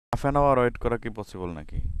Half an hour wait করা কি possible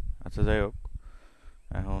নাকি? আচ্ছা, যাই হোক।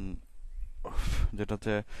 এখন যেটা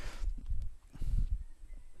হচ্ছে,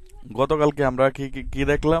 গতকালকে আমরা কি কি কি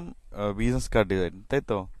দেখলাম? বিজনেস কার্ড ডিজাইন, তাই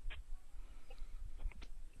তো?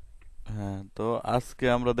 হ্যাঁ, তো আজকে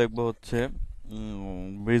আমরা দেখব হচ্ছে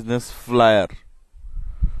বিজনেস ফ্লায়ার।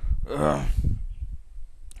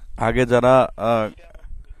 আগে যারা আহ,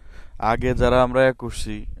 আগে যারা আমরা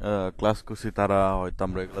করছি, ক্লাস করছি, তারা হয়তো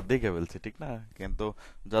আমরা এগুলো দেখে ফেলছি, ঠিক না? কিন্তু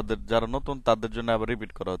যারা নতুন তাদের জন্য আবার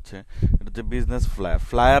রিপিট করা হচ্ছে। এটা হচ্ছে বিজনেস ফ্লায়ার।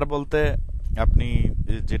 ফ্লায়ার বলতে আপনি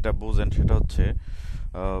যেটা বোঝেন সেটা হচ্ছে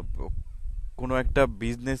আহ, কোনো একটা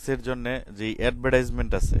বিজনেসের জন্য যে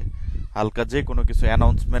অ্যাডভার্টাইজমেন্ট আছে, হালকা যে কোনো কিছু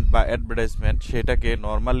অ্যানাউন্সমেন্ট বা অ্যাডভার্টাইজমেন্ট, সেটাকে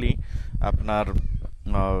নর্মালি আপনার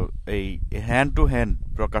আহ, এই হ্যান্ড টু হ্যান্ড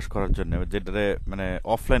প্রকাশ করার জন্য, যেটা মানে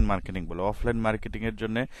অফলাইন মার্কেটিং বলে, অফলাইন মার্কেটিং এর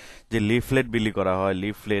জন্য যে লিফলেট বিলি করা হয়,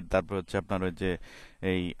 লিফলেট, তারপর হচ্ছে আপনার ওই যে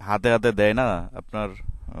এই হাতে হাতে দেয় না আপনার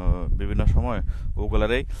বিভিন্ন সময়,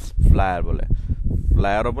 ওগুলারই ফ্লায়ার বলে।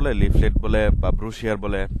 ফ্লায়ারও বলে, লিফলেট বলে, বা ব্রুশিয়ার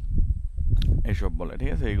বলে, এসব বলে। ঠিক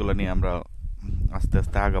আছে, এগুলো নিয়ে আমরা আস্তে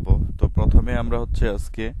আস্তে আগাবো। তো প্রথমে আমরা হচ্ছে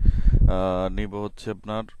আজকে নিব হচ্ছে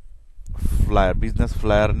আপনার ফ্লায়ার, বিজনেস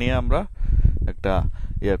ফ্লায়ার নিয়ে আমরা একটা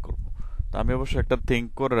করব। তো আমি অবশ্য একটা থিঙ্ক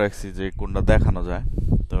করে রাখছি যে কোনটা দেখানো যায়।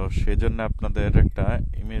 তো সেই জন্য আপনাদের একটা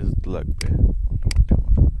ইমেজ লাগবে মোটামুটি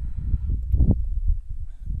আমার।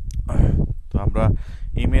 তো আমরা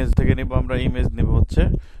ইমেজ থেকে নিব, আমরা ইমেজ নিব হচ্ছে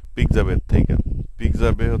পিকজাবের থেকে।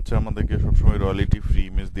 পিকজাবে হচ্ছে আমাদেরকে সবসময় রয়্যালিটি ফ্রি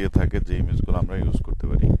ইমেজ দিয়ে থাকে, যে ইমেজগুলো আমরা ইউজ করতে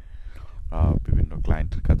পারি বিভিন্ন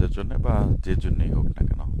ক্লায়েন্টের কাজের জন্য বা যে জন্যই হোক না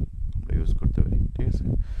কেন আমরা ইউজ করতে পারি। ঠিক আছে,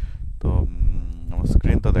 তো আমার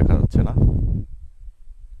স্ক্রিন তো দেখা যাচ্ছে না।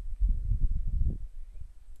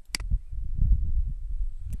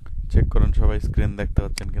 চেক করুন সবাই, স্ক্রিন দেখতে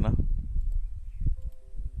পাচ্ছেন কিনা।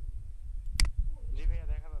 জি ভাইয়া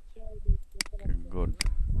দেখা যাচ্ছে। গুড।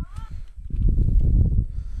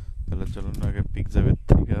 তাহলে চলুন আগে পিকজাবের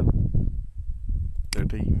থেকে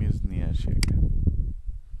একটা ইমেজ নিয়ে আসি আগে।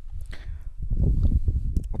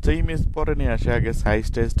 আচ্ছা, ইমেজ পরে নিয়ে আসি, আগে সাইজ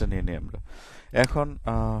টাইজটা নিয়ে নিই আমরা এখন।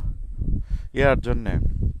 ইয়ার জন্যে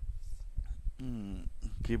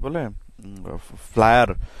কি বলে, ফ্লায়ার,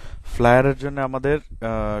 ফ্লায়ারের জন্য আমাদের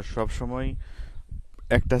সব সময়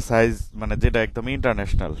একটা সাইজ, মানে যেটা একদম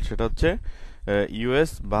ইন্টারন্যাশনাল, সেটা হচ্ছে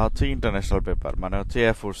ইউএস বা হচ্ছে ইন্টারন্যাশনাল পেপার, মানে হচ্ছে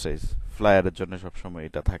A4 সাইজ। ফ্লায়ারের জন্য সবসময়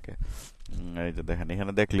এটা থাকে। এই যে দেখেন,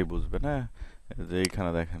 এখানে দেখলেই বুঝবেন। হ্যাঁ, এই যে এইখানে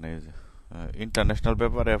দেখেন, এই যে ইন্টারন্যাশনাল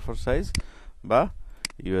পেপার A4 সাইজ বা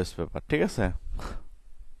ইউএস পেপার। ঠিক আছে,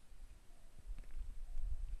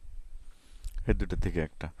 এই দুটো থেকে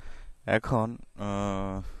একটা। এখন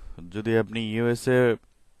আহ, যদি আপনি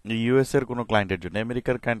ইউএস এর কোনো ক্লায়েন্টের জন্য,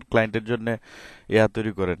 আমেরিকার ক্লায়েন্টের জন্য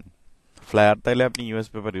তৈরি করেন ফ্লায়ার, তাইলে আপনি ইউএস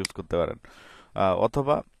পেপার ইউজ করতে পারেন।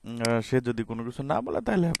 অথবা সে যদি কোনো কিছু না বলে,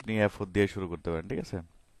 তাহলে আপনি A4 দিয়ে শুরু করতে পারেন। ঠিক আছে,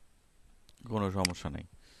 কোনো সমস্যা নেই।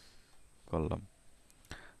 করলাম।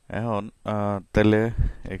 এখন তাহলে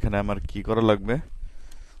এখানে আমার কি করা লাগবে?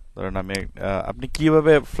 ধরেন আমি আপনি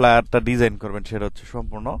কিভাবে ফ্লায়ারটা ডিজাইন করবেন সেটা হচ্ছে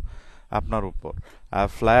সম্পূর্ণ আপনার উপর। আর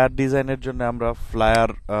ফ্লায়ার ডিজাইনের জন্য আমরা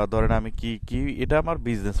ফ্লায়ার, ধরেন আমি কি কি এটা আমার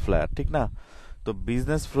বিজনেস ফ্লায়ার, ঠিক না? তো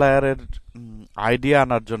বিজনেস ফ্লায়ারের আইডিয়া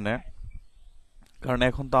আনার জন্য, কারণ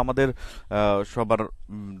এখন তো আমাদের সবার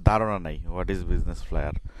ধারণা নাই হোয়াট ইজ বিজনেস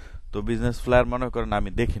ফ্লায়ার। তো বিজনেস ফ্লায়ার মনে করেন আমি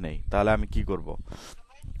দেখি নাই, তাহলে আমি কি করব?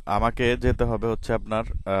 আমাকে যেতে হবে হচ্ছে আপনার,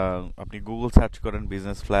 আপনি গুগল সার্চ করেন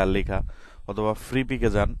বিজনেস ফ্লায়ার লেখা, অথবা ফ্রি পিকে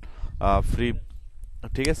যান। ফ্রি,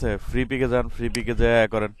 ঠিক আছে, ফ্রি পিকে যান, ফ্রি পিকে যায়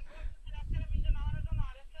করেন।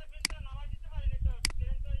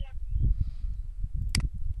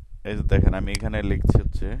 এই যে দেখেন, আমি এখানে লিখছি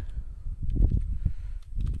হচ্ছে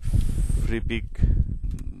ফ্রি পিক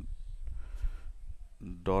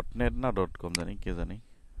 .net না .com জানি, কে জানি।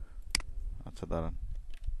 আচ্ছা দাঁড়ান,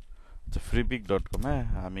 আচ্ছা freepik.com, হ্যাঁ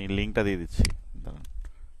আমি লিঙ্কটা দিয়ে দিচ্ছি, দাঁড়ান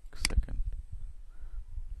সেকেন্ড।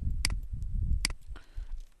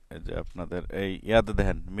 এই যে আপনাদের এই ইয়াতে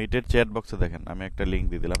দেখেন, মিটের চ্যাট বক্সে দেখেন আমি একটা লিঙ্ক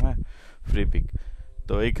দিয়ে দিলাম। হ্যাঁ, ফ্রিপিক।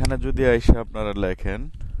 তো এইখানে যদি এসে আপনারা লেখেন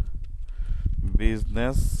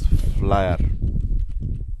business flyer,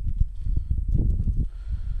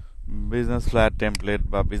 business flyer template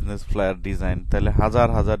বা বিজনেস ফ্লায়ার ডিজাইন, তাহলে হাজার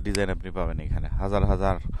হাজার ডিজাইন আপনি পাবেন, এখানে হাজার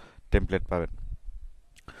হাজার টেমপ্লেট পাবেন।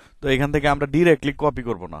 তো এখান থেকে আমরা ডিরেক্টলি কপি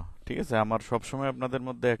করব না। ঠিক আছে, আমার সবসময় আপনাদের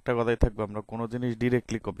মধ্যে একটা কথাই থাকবে, আমরা কোনো জিনিস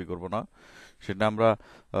ডিরেক্টলি কপি করব না। সেটা আমরা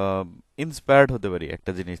ইন্সপায়ার্ড হতে পারি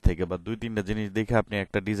একটা জিনিস থেকে, বা দুই তিনটা জিনিস দেখে আপনি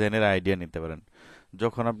একটা ডিজাইনের আইডিয়া নিতে পারেন।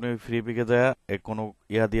 যখন আপনি ওই ফ্রি পিকে যায় কোনো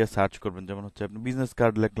দিয়ে সার্চ করবেন, যেমন হচ্ছে আপনি বিজনেস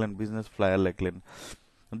কার্ড লিখলেন, বিজনেস ফ্লায়ার লিখলেন,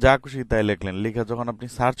 যা খুশি তাই লিখলেন, লিখে যখন আপনি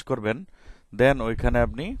সার্চ করবেন, দেন ওইখানে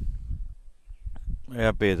আপনি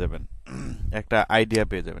পেয়ে যাবেন, একটা আইডিয়া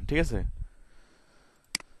পেয়ে যাবেন, ঠিক আছে?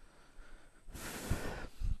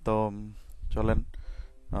 তো চলেন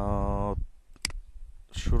আহ,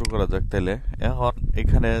 শুরু করা যাক তাহলে। এখন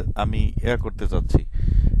এখানে আমি করতে চাচ্ছি,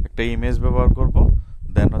 একটা ইমেজ ব্যবহার করব,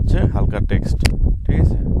 দেন হচ্ছে হালকা টেক্সট, ঠিক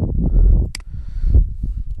আছে?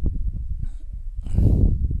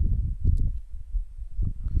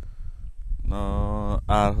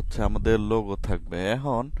 আর হচ্ছে আমাদের লোগো থাকবে।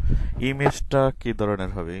 এখন ইমেজটা কি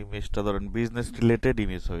ধরনের হবে? ইমেজটা ধরেন বিজনেস রিলেটেড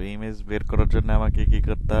ইমেজ হবে। ইমেজ বের করার জন্য আমাকে কি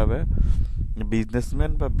করতে হবে?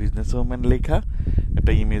 বিজনেসম্যান বা বিজনেস ওম্যান লেখা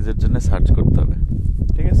একটা ইমেজের জন্য সার্চ করতে হবে,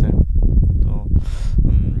 ঠিক আছে? তো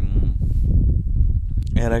উম,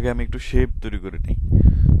 এর আগে আমি একটু শেপ তৈরি করে নিই।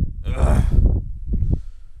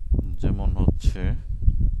 যেমন হচ্ছে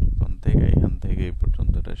এখান থেকে এই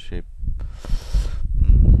পর্যন্ত একটা শেপ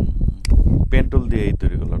পেন টুল দিয়ে এই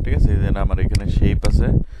তৈরি করলাম, ঠিক আছে? এই যে আমার এখানে শেপ আছে,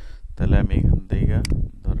 তাহলে আমি এখান থেকে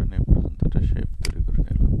ধরেন এই পর্যন্ত একটা শেপ তৈরি করে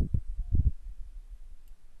নিলাম।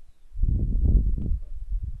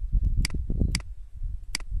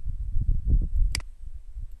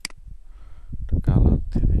 কালার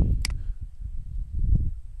দিয়ে দিই।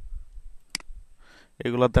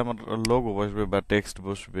 এগুলাতে আমার লোগো বসবে বা টেক্সট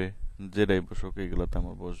বসবে, যেটাই বসুক এগুলাতে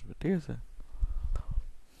আমার বসবে, ঠিক আছে?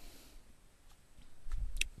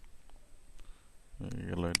 এই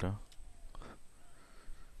গেল এটা।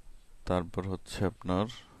 তারপর হচ্ছে আপনার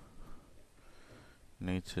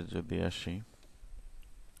নিচে যদি আসি,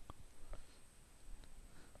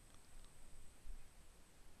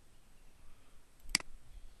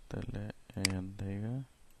 তাহলে এখান থেকে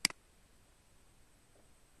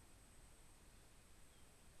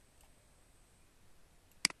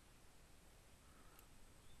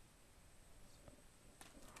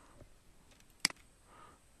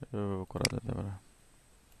এভাবে করা যেতে পারে।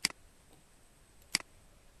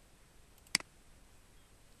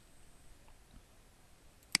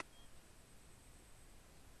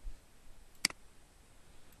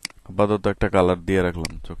 আপাতত একটা কালার দিয়ে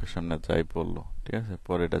রাখলাম, চোখের সামনে যাই পড়লো, ঠিক আছে?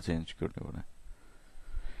 পরে এটা চেঞ্জ করে নেবো না।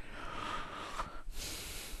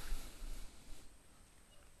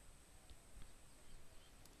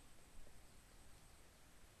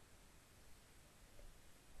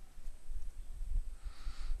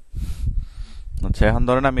 আচ্ছা, এখন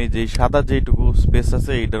ধরেন আমি যে সাদা যেটুকু স্পেস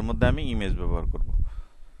আছে এইটার মধ্যে আমি ইমেজ ব্যবহার করব।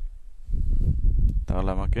 তাহলে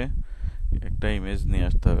আমাকে একটা ইমেজ নিয়ে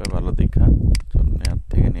আসতে হবে ভালো দেখা। চলুন এর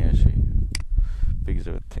থেকে নিয়ে আসি,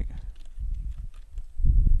 পিক্সেলের থেকে।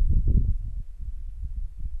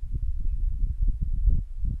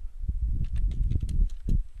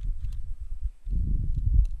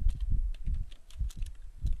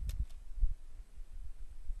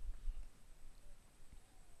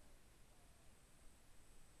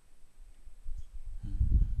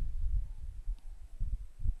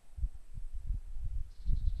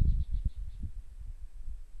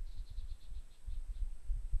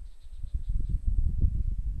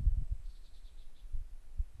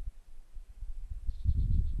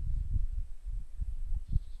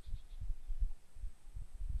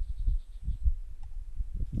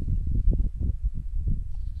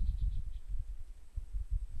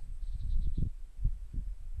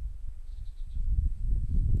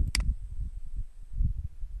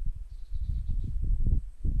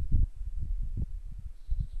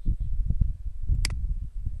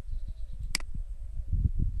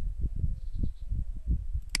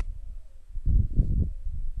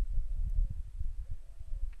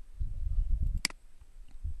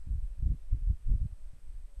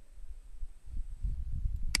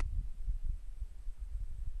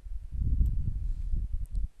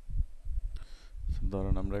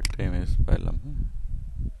 ধরেন আমরা একটা ইমেজ পাইলাম,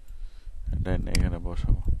 এটা এখানে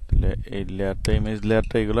বসাবো। তাহলে এই লেয়ারটা, ইমেজ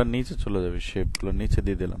লেয়ারটা, এগুলো নিচে চলে যাবে, শেপগুলো নিচে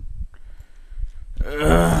দিয়ে দিলাম।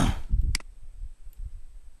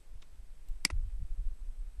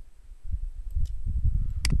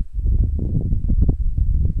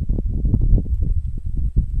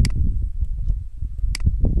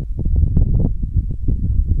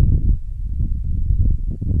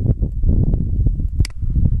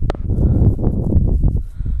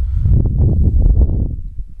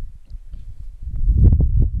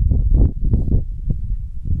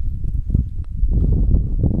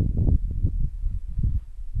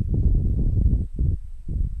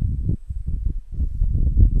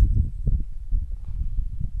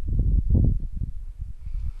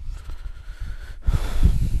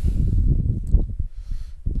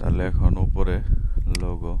 তাহলে এখন উপরে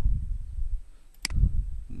লোগো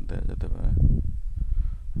দেওয়া যেতে পারে।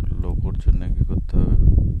 লোগোর জন্য কি করতে হবে?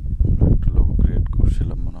 আমরা একটা লোগো ক্রিয়েট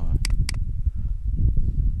করছিলাম মনে হয়।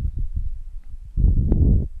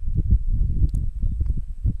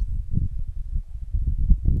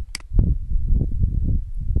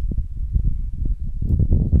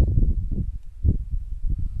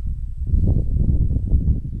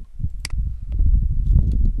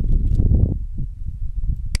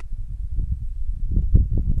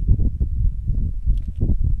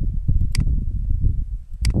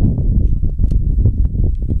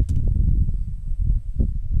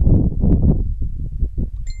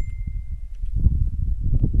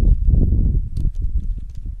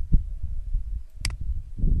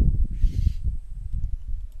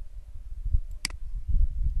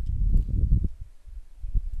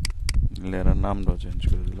 নামটাও চেঞ্জ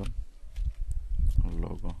করে দিলাম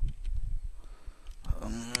লোগো।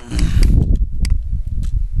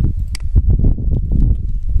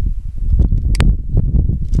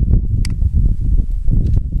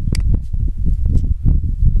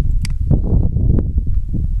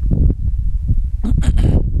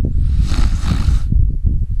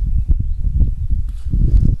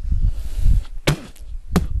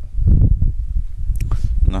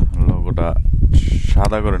 না, লোগোটা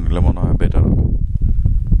সাদা করে নিলে মনে হয় বেটার হবে।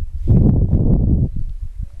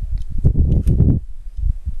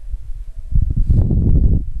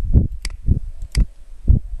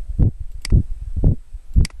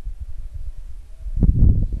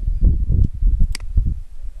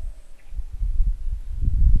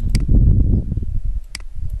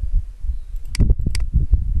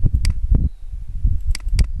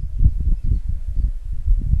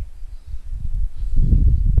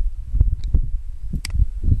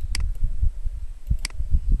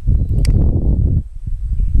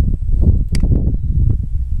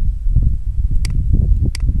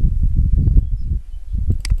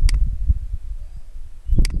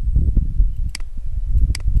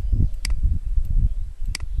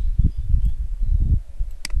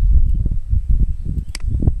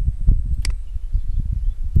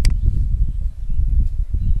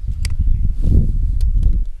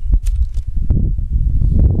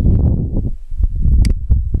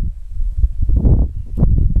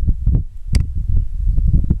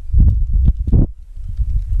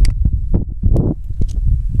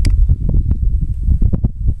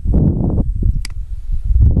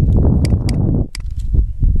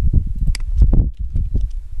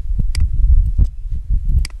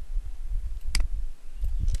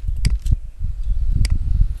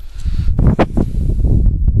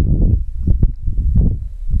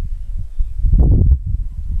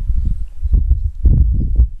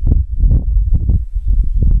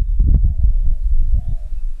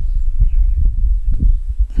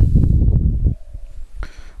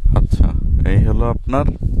 আচ্ছা, এই হলো আপনার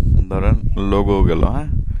ধরেন লোগো গেল। হ্যাঁ,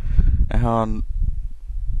 এখন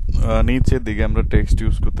নিচের দিকে আমরা টেক্সট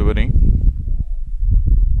ইউজ করতে পারি,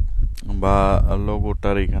 বা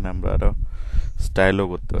লোগোটার এখানে আমরা আরো স্টাইলও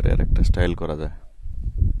করতে পারি। আর একটা স্টাইল করা যায়,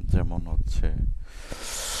 যেমন হচ্ছে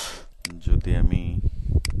যদি আমি,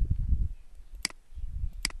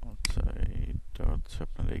 আচ্ছা এইটা হচ্ছে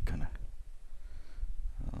আপনার এইখানে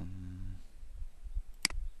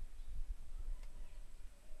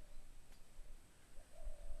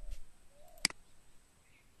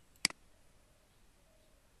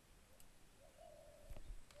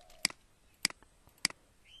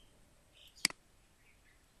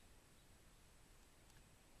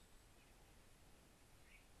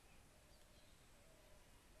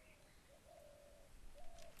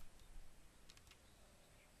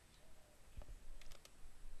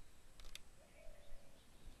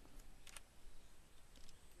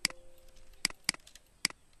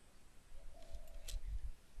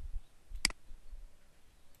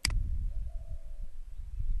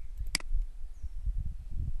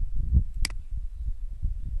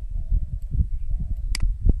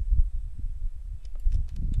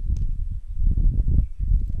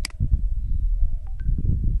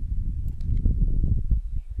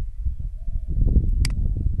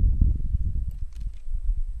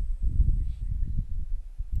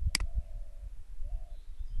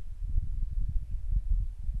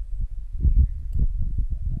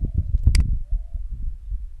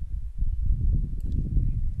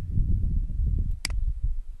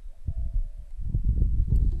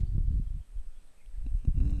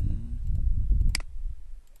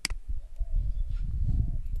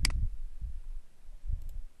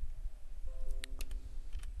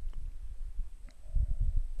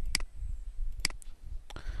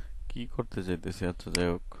কি করতে চাইতেছি। আচ্ছা যাই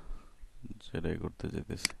হোক, যেটাই করতে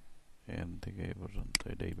চাইতেছি এখান থেকে এই পর্যন্ত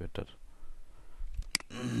এটাই বেটার।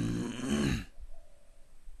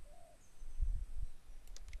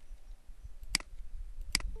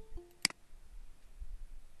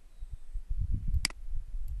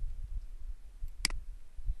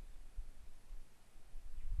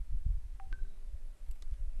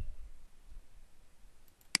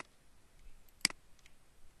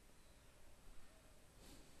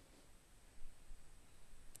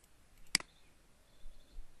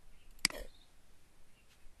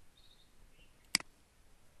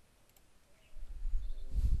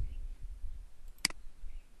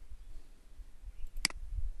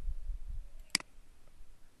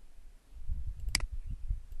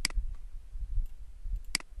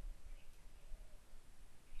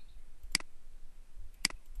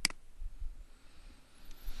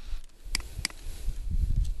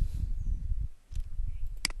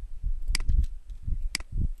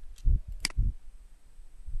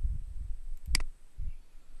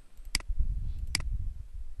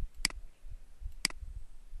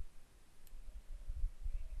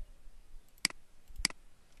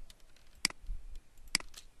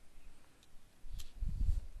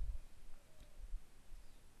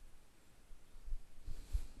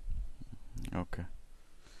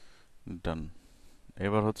 ডান।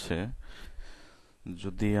 এবার হচ্ছে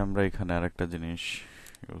যদি আমরা এখানে আরেকটা জিনিস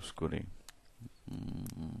ইউজ করি,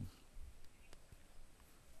 উম,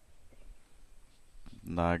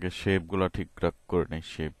 না আগে শেপ গুলা ঠিকঠাক করে নেই,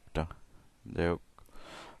 শেপটা যাই হোক।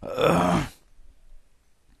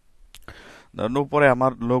 ধরুন উপরে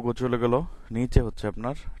আমার লোগো চলে গেল, নিচে হচ্ছে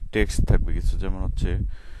আপনার টেক্সট থাকবে কিছু, যেমন হচ্ছে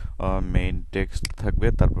মেইন টেক্সট থাকবে,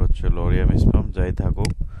 তারপর হচ্ছে লোরিয়াম স্পাম যাই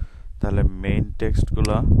থাকুক। তাহলে মেইন টেক্সট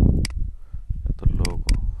গুলা তো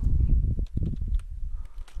লোগো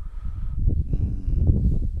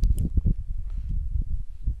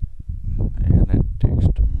এখানে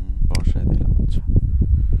টেক্সট বসায় দিলাম। আচ্ছা,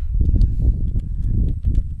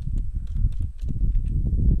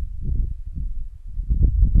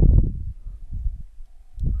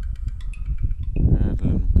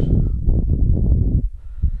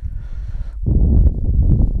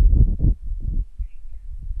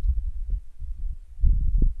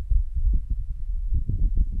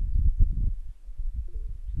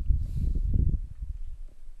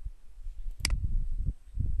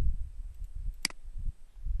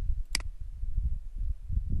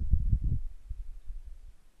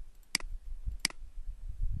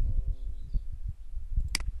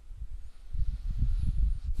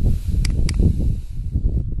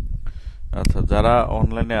 আচ্ছা, যারা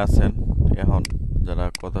অনলাইনে আছেন এখন, যারা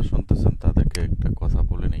কথা শুনতেছেন তাদেরকে একটা কথা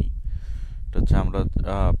বলে নেই। এটা হচ্ছে আমরা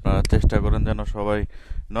আপনারা চেষ্টা করেন যেন সবাই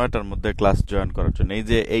 9টার মধ্যে ক্লাস জয়েন করার জন্য। এই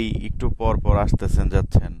যে এই একটু পর পর আসতেছেন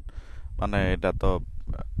যাচ্ছেন, মানে এটা তো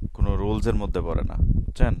কোনো রুলস এর মধ্যে পড়ে না,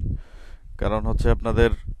 বুঝছেন? কারণ হচ্ছে আপনাদের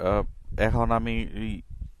এখন আমি এই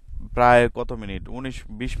প্রায় কত মিনিট,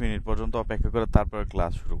 19-20 মিনিট পর্যন্ত অপেক্ষা করে তারপরে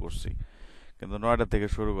ক্লাস শুরু করছি, কিন্তু 9টা থেকে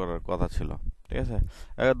শুরু করার কথা ছিল। ঠিক আছে,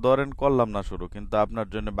 এবার ধরেন করলাম না শুরু, কিন্তু আপনার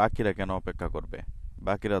জন্য বাকিরা কেন অপেক্ষা করবে?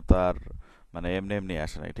 বাকিরা তো আর মানে এমনি এমনি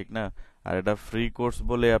আসে নাই, ঠিক না? আর এটা ফ্রি কোর্স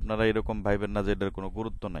বলে আপনারা এরকম ভাইবেন না যে এটার কোনো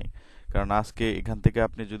গুরুত্ব নাই। কারণ আজকে এখান থেকে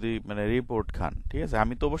আপনি যদি মানে রিপোর্ট খান, ঠিক আছে,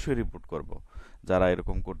 আমি তো অবশ্যই রিপোর্ট করব। যারা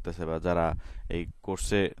এরকম করতেছে বা যারা এই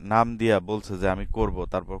কোর্সে নাম দিয়া বলছে যে আমি করব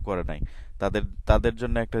তারপর করে নাই, তাদের তাদের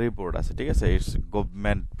জন্য একটা রিপোর্ট আছে, ঠিক আছে? It's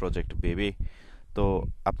government project baby. তো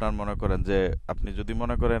আপনার মনে করেন যে আপনি যদি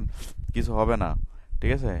মনে করেন কিছু হবে না,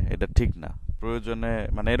 ঠিক আছে, এটা ঠিক না। প্রয়োজনে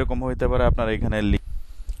মানে এরকম হইতে পারে আপনার এখানে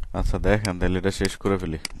আচ্ছা দেখেন, তাহলে এটা শেষ করে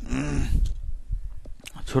ফেলি।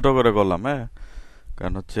 ছোট করে করলাম, হ্যাঁ,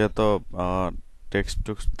 কারণ হচ্ছে এত টেক্সট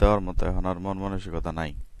টুক্স দেওয়ার মতো এখন আর মন মানসিকতা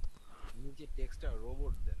নাই। নিচে টেক্সটটা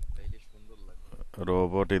রোবট দেন তাইলে সুন্দর লাগবে।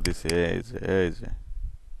 রোবটই দিছে, এই যে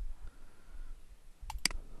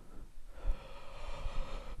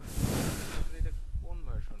রোবটের এটা কোন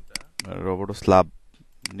ভার্সনটা? Robot slab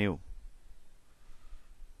new.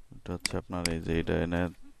 এটা হচ্ছে আপনার এই যে এটা এনে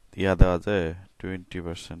ইয়া দেওয়া যায়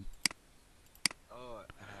 20%। ও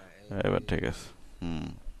হ্যাঁ, এই এবার এই ঠিক আছে। হুম,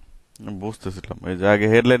 বুঝতেছিলাম এই যে আগে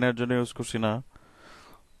হেডলাইনের জন্য ইউজ করছি না,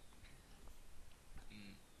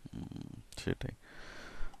 হুম, সেটাই।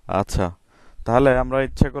 আচ্ছা, তাহলে আমরা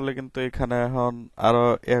ইচ্ছা করলে কিন্তু এখানে এখন আরো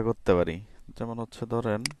করতে পারি। যেমন হচ্ছে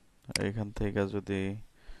ধরেন এইখান থেকে যদি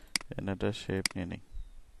এটা শেপ নিয়ে নিই,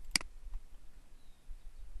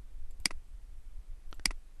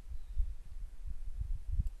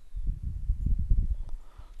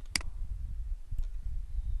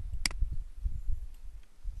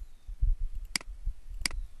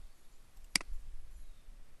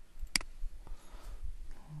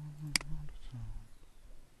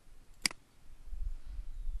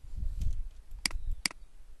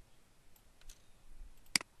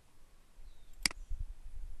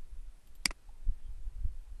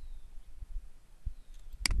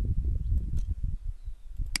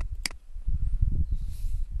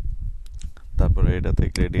 তারপরে এটাতে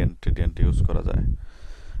গ্রেডিয়েন্ট টেডিয়েন্ট ইউজ করা যায়।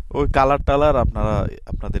 ওই কালার টালার আপনারা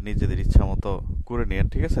আপনাদের নিজেদের ইচ্ছা মতো করে নিয়েন,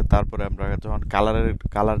 ঠিক আছে? তারপরে আমরা যখন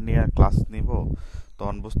কালার নিয়ে ক্লাস নিব,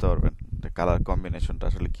 তখন বুঝতে পারবেন যে কালার কম্বিনেশনটা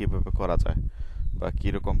আসলে কিভাবে করা যায় বা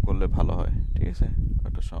কিরকম করলে ভালো হয়, ঠিক আছে?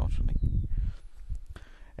 ওটা সমস্যা নেই।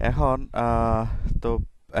 এখন তো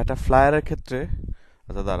একটা ফ্লায়ারের ক্ষেত্রে,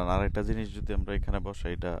 আচ্ছা দাঁড়ান, আর একটা জিনিস যদি আমরা এখানে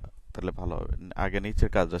বসাই এটা তাহলে ভালো হবে। আগে নিচের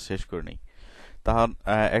কাজটা শেষ করে নিই। তখন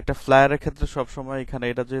একটা ফ্লায়ারের ক্ষেত্রে সবসময় এখানে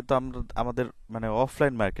এটা যেহেতু আমরা আমাদের মানে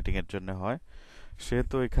অফলাইন মার্কেটিং এর জন্য হয়,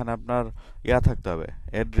 সেহেতু এখানে আপনার থাকতে হবে,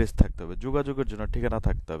 অ্যাড্রেস থাকতে হবে, যোগাযোগের জন্য ঠিকানা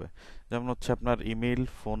থাকতে হবে। যেমন হচ্ছে আপনার ইমেল,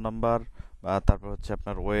 ফোন নাম্বার, বা তারপর হচ্ছে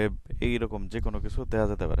আপনার ওয়েব, এইরকম যে কোনো কিছু দেওয়া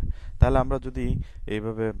যেতে পারে। তাহলে আমরা যদি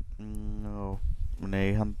এইভাবে মানে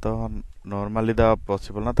এখান তো নর্মালি দেওয়া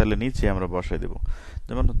পসিবল না, তাহলে নিচে আমরা বসাই দেব।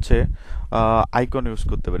 যেমন হচ্ছে আইকন ইউজ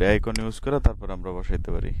করতে পারি, আইকন ইউজ করে তারপর আমরা বসাইতে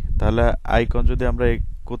পারি। তাহলে আইকন যদি আমরা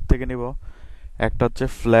থেকে নিব, একটা হচ্ছে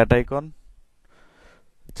ফ্ল্যাট আইকন,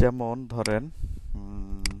 যেমন ধরেন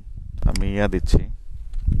আমি দিচ্ছি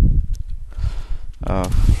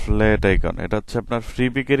ফ্ল্যাট আইকন। এটা হচ্ছে আপনার ফ্রি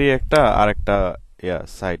পিকেরই একটা আর একটা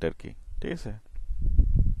সাইট আর কি, ঠিক আছে।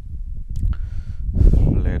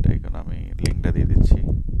 ফ্ল্যাট আইকন আমি লিঙ্কটা দিয়ে দিচ্ছি।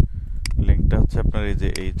 লিঙ্কটা হচ্ছে আপনার এই যে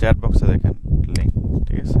এই চ্যাট বক্সে দেখেন লিঙ্ক,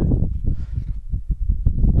 ঠিক আছে।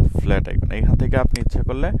 ফ্ল্যাট আইকন, এখান থেকে আপনি ইচ্ছা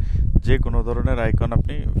করলে যে কোনো ধরনের আইকন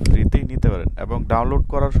আপনি ফ্রিতেই নিতে পারেন, এবং ডাউনলোড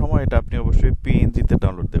করার সময় এটা আপনি অবশ্যই পিএনজি তে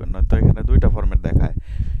ডাউনলোড দেবেন, নয়তো এখানে দুইটা ফরম্যাট দেখায়,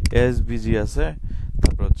 এসভিজি আছে,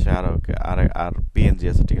 তারপর হচ্ছে আর পিএনজি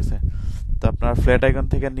আছে, ঠিক আছে। তো আপনার ফ্ল্যাট আইকন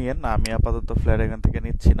থেকে নিয়েন, আমি আপাতত ফ্ল্যাট আইকন থেকে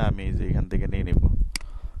নিচ্ছি না, আমি যে এখান থেকে নিয়ে নিব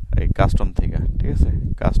এই কাস্টম থেকে, ঠিক আছে।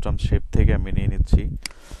 কাস্টম শেপ থেকে আমি নিয়ে নিচ্ছি।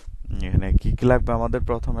 এখানে কি কি লাগবে আমাদের?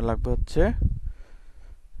 প্রথমে লাগবে হচ্ছে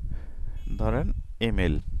ধরেন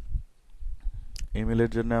ইমেল।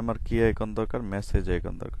 ইমেলের জন্য আমার কি আইকন দরকার? মেসেজ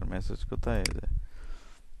আইকন দরকার। মেসেজ কোথায়? এই যে,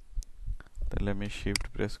 তাহলে আমি শিফট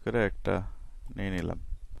প্রেস করে একটা নিয়ে নিলাম,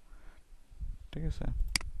 ঠিক আছে।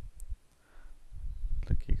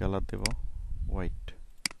 কি কালার দেব? হোয়াইট।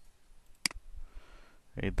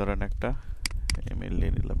 এই ধরেন একটা ইমেল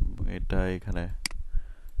নিয়ে নিলাম, এটা এখানে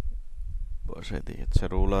বসাই দিই। আচ্ছা,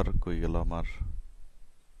 রোলার কই গেল আমার?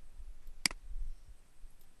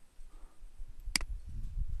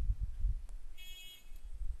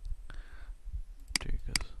 ঠিক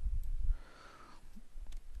আছে,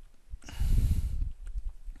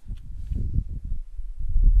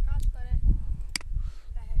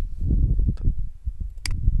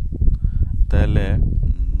 তাহলে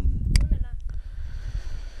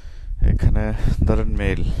এখানে ধরেন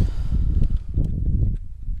মেইল।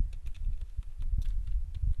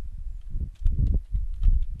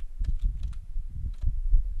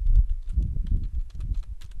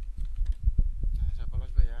 আচ্ছা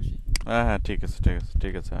পলাশ ভাই আসি। হ্যাঁ হ্যাঁ, ঠিক আছে ঠিক আছে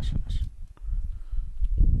ঠিক আছে, আসেন আসেন।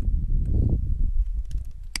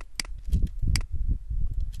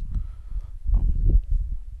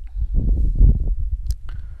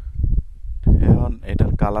 এখন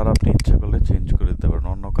এটার কালার আপনি ইচ্ছা করলে চেঞ্জ করে দিতে পারেন,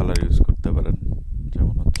 অন্য কালার ইউজ করতে পারেন।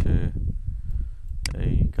 যেমন হচ্ছে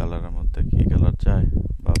এই কালারের মধ্যে কি কালার যায়?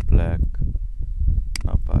 বা ব্ল্যাক,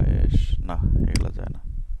 না বা অ্যাশ, না এগুলা যায় না।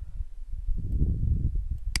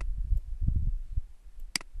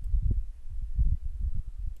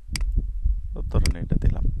 ধরেন এটা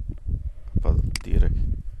দিলাম, আপাতত দিয়ে রাখি।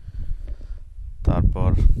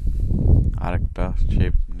 তারপর আরেকটা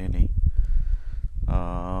শেপ নিয়ে নিই।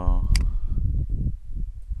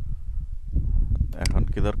 এখন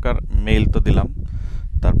কি দরকার? মেইল তো দিলাম,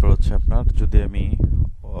 তারপর হচ্ছে আপনার যদি আমি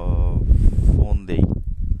ফোন দেই,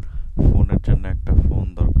 ফোনের জন্য একটা ফোন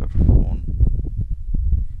দরকার। ফোন,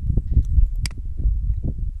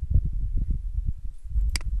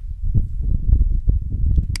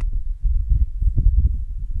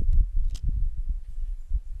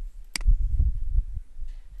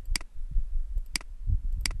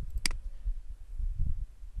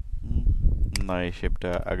 না এই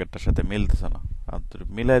শেপটা আগেরটার সাথে মিলতেছে না, আর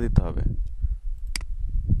মিলাই দিতে হবে।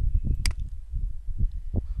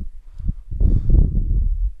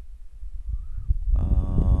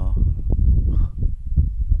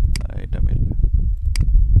 এটা মিলবে।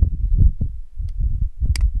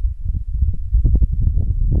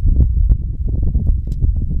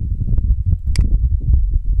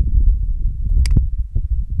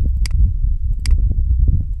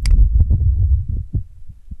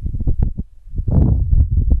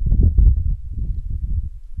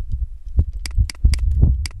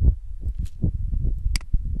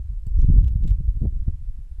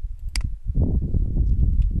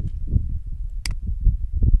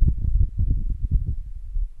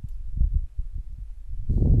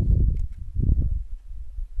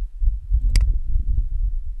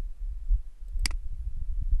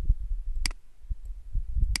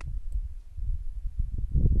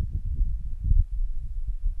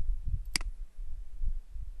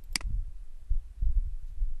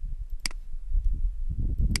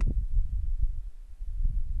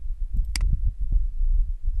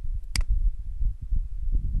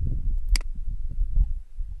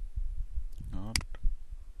 Not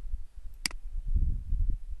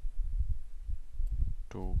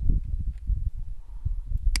to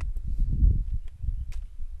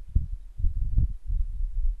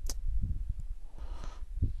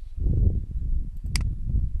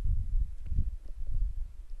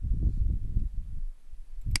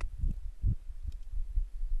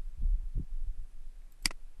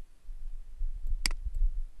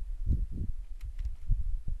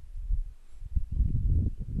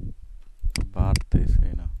বাড়তেছে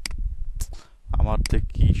না। আমার যে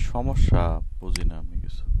কি সমস্যা বুঝি না আমি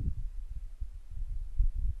কিছু।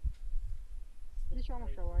 কি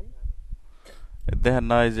সমস্যা ভাই? দেখেন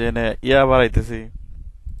না এই যে এনে ইয়া বাড়াইতেছি।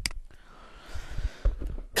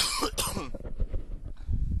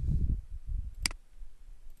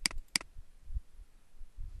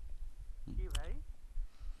 কি ভাই?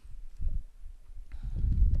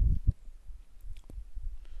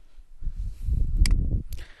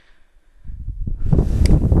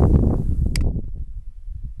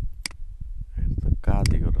 এটা তো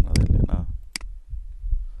কাজই করে না দিলে না,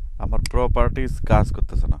 আমার প্রপার্টিজ কাজ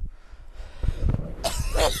করতেছে না।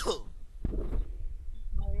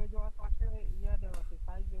 ভাই ওই যে ওর পাশে ইয়া দেওয়া আছে,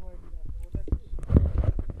 সাইজ ডিভাইড দেওয়া আছে, ওটা কি?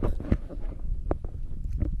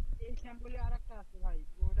 এই স্যাম্পলে আরেকটা আছে ভাই,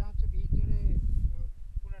 ওটা হচ্ছে ভিতরে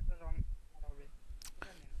পুরাটা রং হবে,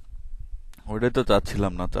 ওটা নেন। ওইটাই তো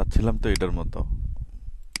চাচ্ছিলাম না, চাচ্ছিলাম তো এটার মতো।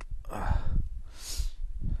 আহ,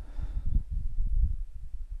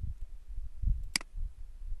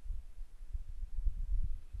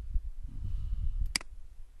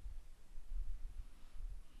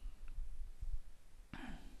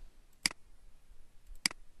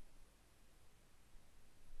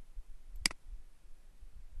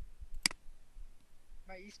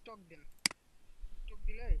 ভাই স্টক দেন, স্টক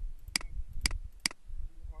দিলে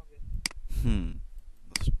হবে। হুম,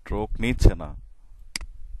 স্ট্রোক নিচ্ছে না,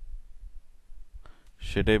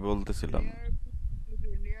 সেটাই বলতেছিলাম।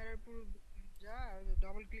 লেয়ার লেয়ারের পুরো যা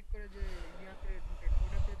ডাবল ক্লিক করে যে ইয়াতে ঢুকেন,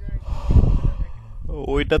 ওটাতে যায় ক্লিক করে দেখেন।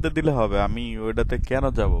 ওইটাতে দিলে হবে? আমি ওইটাতে কেন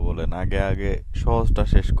যাব বলেন, আগে আগে সহজটা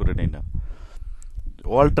শেষ করে নিই না।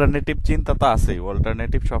 অল্টারনেটিভ চিন্তা তো আছেই,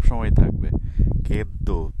 অল্টারনেটিভ সবসময় থাকবে,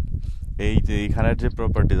 কিন্তু এই যে এখানের যে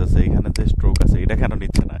প্রপার্টিজ আছে, এখানে যে স্ট্রোক আছে, এটা কেন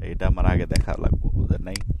নিচ্ছে না, এটা আমার আগে দেখা লাগবে, বুঝেন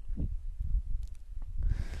নাই?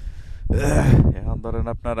 এখন ধরেন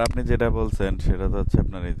আপনি যেটা বলছেন সেটা তো হচ্ছে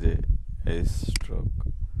আপনার এই যে এই স্ট্রোক,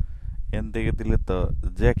 এন থেকে দিলে তো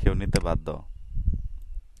যে কেউ নিতে বাধ্য।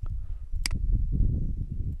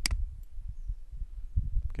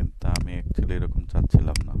 কিন্তু আমি অ্যাকচুয়ালি এরকম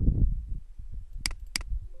চাচ্ছিলাম না।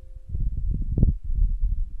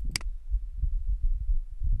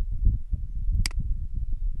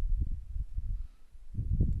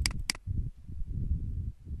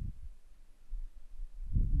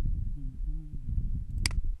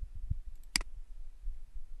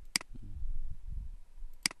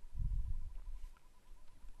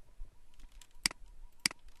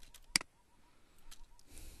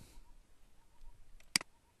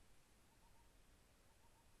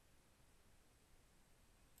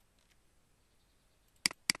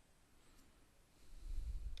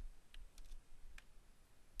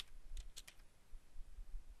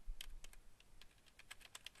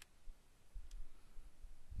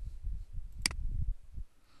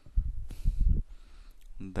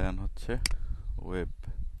 দেন হচ্ছে ওয়েব,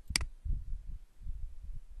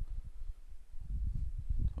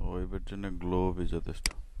 ওয়েবের জন্য গ্লোবই যথেষ্ট।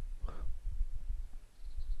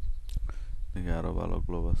 দেখি আরো ভালো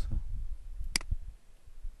গ্লোব আছে।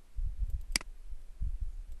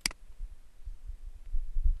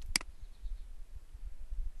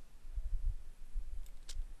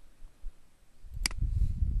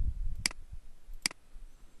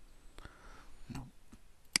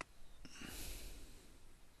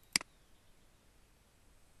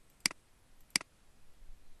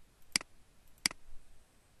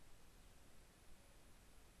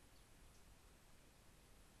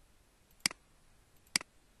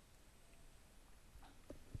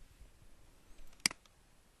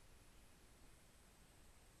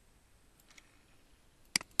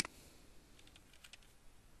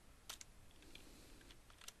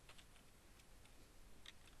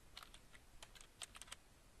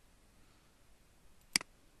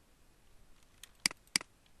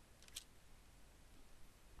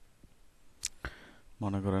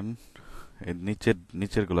 মনে করেন এই নিচের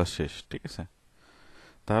নিচের গুলা শেষ, ঠিক আছে?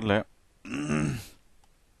 তাহলে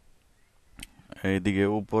এইদিকে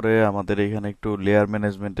উপরে আমাদের এখানে একটু লেয়ার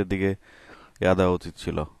ম্যানেজমেন্টের দিকে ইয়া দেওয়া উচিত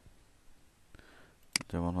ছিল।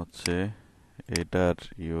 যেমন হচ্ছে এটার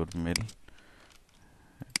ইউর মেল,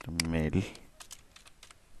 মেল,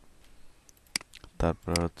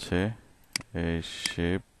 তারপর হচ্ছে এই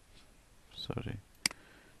শেপ, সরি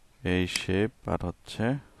এই শেপ, আর হচ্ছে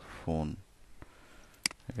ফোন,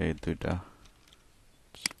 এই দুইটা,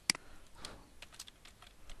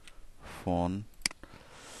 ফোন,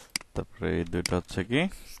 তারপরে এই দুইটা হচ্ছে কি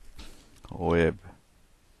ওয়েব।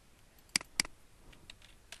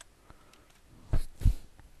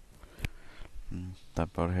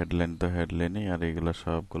 তারপর হেডলাইন তো হেডলাইনই, আর এগুলো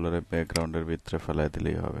সবগুলোর ব্যাকগ্রাউন্ডের ভিতরে ফেলাই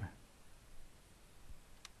দিলেই হবে।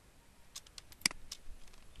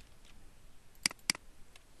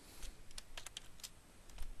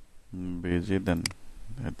 বেজে দেন,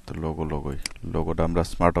 এটা তো লোগোই, লোগোটা আমরা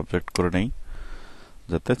স্মার্ট অবজেক্ট করে নেই,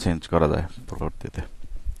 যাতে চেঞ্জ করা যায় পরবর্তীতে।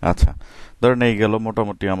 আচ্ছা, ধরেন এই গেল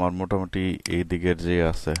মোটামুটি আমার মোটামুটি এই দিকের যে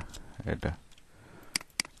আছে এটা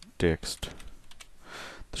টেক্সট।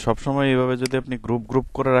 সবসময় এইভাবে যদি আপনি গ্রুপ গ্রুপ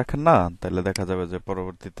করে রাখেন না, তাহলে দেখা যাবে যে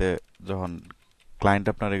পরবর্তীতে যখন ক্লায়েন্ট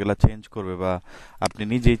আপনার এগুলা চেঞ্জ করবে বা আপনি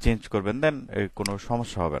নিজেই চেঞ্জ করবেন, দেন কোনো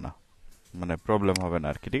সমস্যা হবে না, মানে প্রবলেম হবে না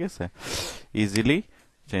আর কি। ঠিক আছে, ইজিলি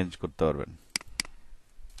চেঞ্জ করতে পারবেন।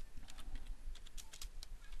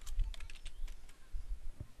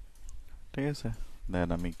 ঠিক আছে, দেন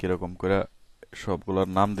আমি কিরকম করে সবগুলোর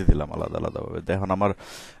নাম দিয়ে দিলাম আলাদা আলাদা ভাবে, এখন আমার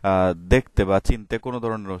দেখতে বা চিনতে কোনো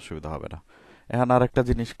ধরনের অসুবিধা হবে না। এখন আর একটা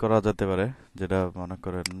জিনিস করা যেতে পারে, যেটা মনে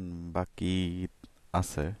করেন বাকি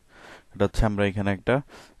আছে, এটা হচ্ছে আমরা এখানে একটা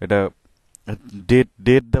এটা ডেট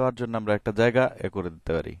ডেট দেওয়ার জন্য আমরা একটা জায়গা করে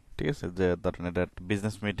দিতে পারি। ঠিক আছে, যে ধরেন এটা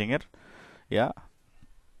বিজনেস মিটিং এর ইয়া,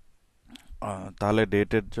 তাহলে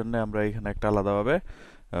ডেটের জন্য আমরা এখানে একটা আলাদাভাবে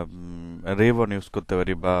রেভন ইউজ করতে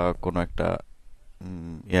পারি বা কোনো একটা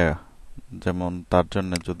ইয়া, যেমন তার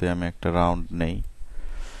জন্য যদি আমি একটা রাউন্ড নেই,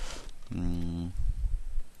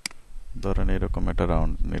 ধরেন এরকম একটা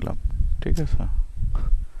রাউন্ড নিলাম। ঠিক আছে,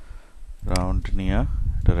 রাউন্ড নিয়ে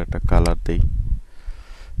এটার একটা কালার দেই,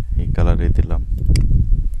 এই কালারে দিলাম।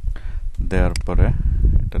 দেওয়ার পরে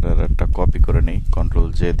এটার একটা কপি করে নিই, কন্ট্রোল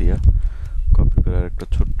জে দিয়া কপি করে একটা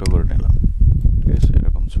ছোট্ট করে নিলাম। ঠিক আছে,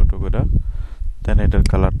 এরকম ছোট করে দেন এটার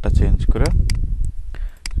কালারটা চেঞ্জ করে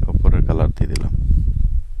উপরের কালার দিয়ে দিলাম,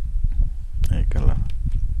 এই কালার।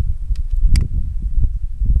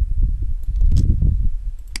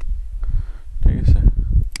 ঠিক আছে,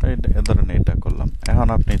 এ ধরেন এটা করলাম। এখন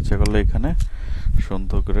আপনি ইচ্ছা করলে এখানে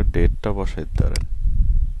সুন্দর করে ডেটটা বসাই দিতে পারেন।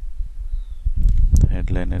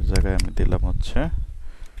 হেডলাইনের জায়গায় আমি দিলাম হচ্ছে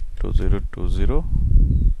 2020,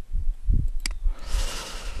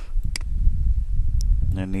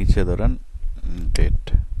 নিচে ধরেন ডেট,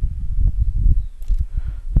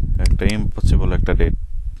 একটা ইম্পসিবল একটা ডেট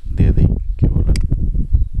দিয়ে দিই, কি বলেন?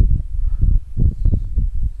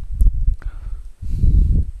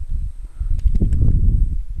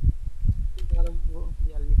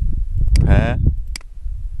 হ্যাঁ,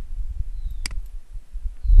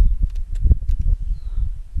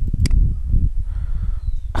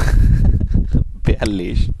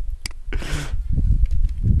 42।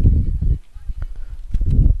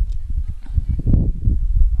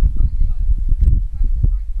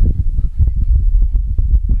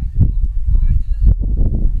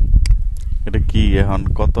 এটা কি এখন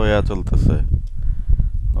কত ইয়া চলতেছে?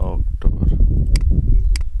 অক্টোবর।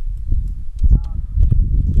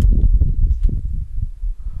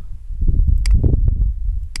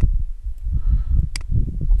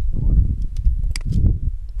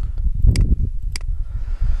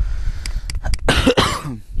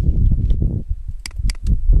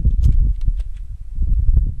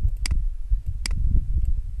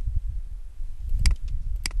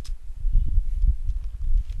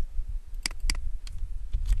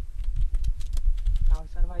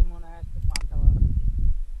 কাউসার ভাই মনে হয় আজকে পান্তা ভাত দিবে।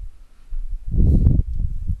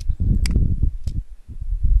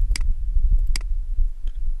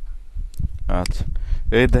 আচ্ছা,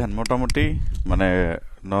 এই দেখেন মোটামুটি মানে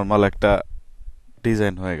নর্মাল একটা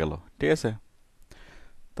ডিজাইন হয়ে গেল। ঠিক আছে,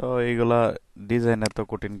 তো এইগুলা ডিজাইন এত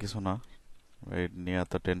কঠিন কিছু না, এই নিয়ে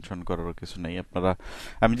এত টেনশন করার কিছু নেই। আপনারা,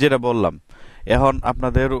 আমি যেটা বললাম, এখন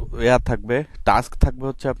আপনাদের ইয়া থাকবে, টাস্ক থাকবে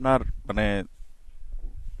হচ্ছে আপনার মানে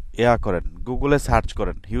ইয়া করেন, গুগলে সার্চ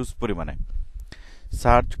করেন হিউজ পরিমাণে,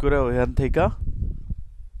 সার্চ করে ওইখান থেকে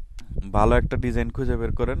ভালো একটা ডিজাইন খুঁজে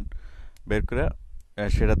বের করেন, বের করে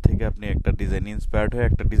সেটা থেকে আপনি একটা ডিজাইন ইন্সপায়ার্ড হয়ে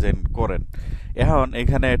একটা ডিজাইন করেন। এখন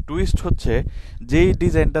এখানে টুইস্ট হচ্ছে, যেই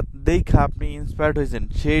ডিজাইনটা দেখা আপনি ইন্সপায়ার্ড হয়েছেন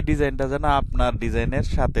সেই ডিজাইনটা যেন আপনার ডিজাইনের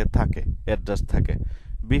সাথে থাকে, অ্যাডজাস্ট থাকে,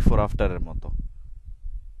 বিফোর আফটারের মতো।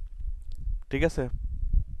 ঠিক আছে,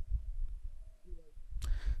 ভাই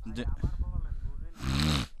যে আবার বলেন, বুঝিনি।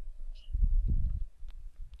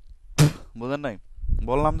 বুঝেন নাই?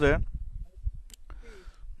 বললাম যে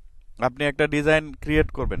আপনি একটা ডিজাইন ক্রিয়েট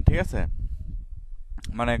করবেন। ঠিক আছে,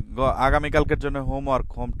 মানে আগামীকালকের জন্য হোমওয়ার্ক,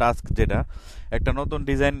 হোম টাস্ক, যেটা একটা নতুন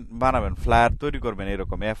ডিজাইন বানাবেন, ফ্লায়ার তৈরি করবেন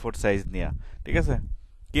এরকম A4 সাইজ নিয়ে। ঠিক আছে,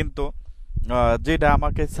 কিন্তু যেটা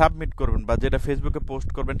আমাকে সাবমিট করবেন বা যেটা ফেসবুকে পোস্ট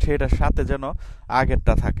করবেন সেটার সাথে যেন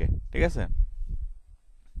আগেরটা থাকে। ঠিক আছে,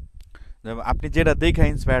 যেমন আপনি যেটা দেখে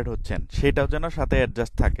ইন্সপায়ার্ড হচ্ছেন সেটাও যেন সাথে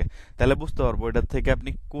অ্যাডজাস্ট থাকে, তাহলে বুঝতে পারবো এটার থেকে আপনি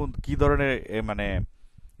কোন কি ধরনের মানে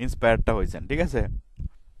ইন্সপায়ার্ডটা হয়েছেন। ঠিক আছে,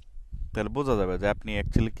 তাহলে বোঝা যাবে যে আপনি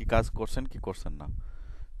অ্যাকচুয়ালি কি কাজ করছেন কি করছেন না।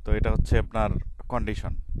 তো এটা হচ্ছে আপনার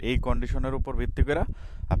কন্ডিশন, এই কন্ডিশনের উপর ভিত্তি করে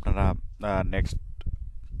আপনারা নেক্সট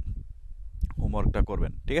হোমওয়ার্কটা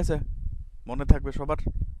করবেন। ঠিক আছে, মনে থাকবে সবার?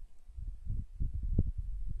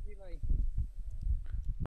 জি ভাই।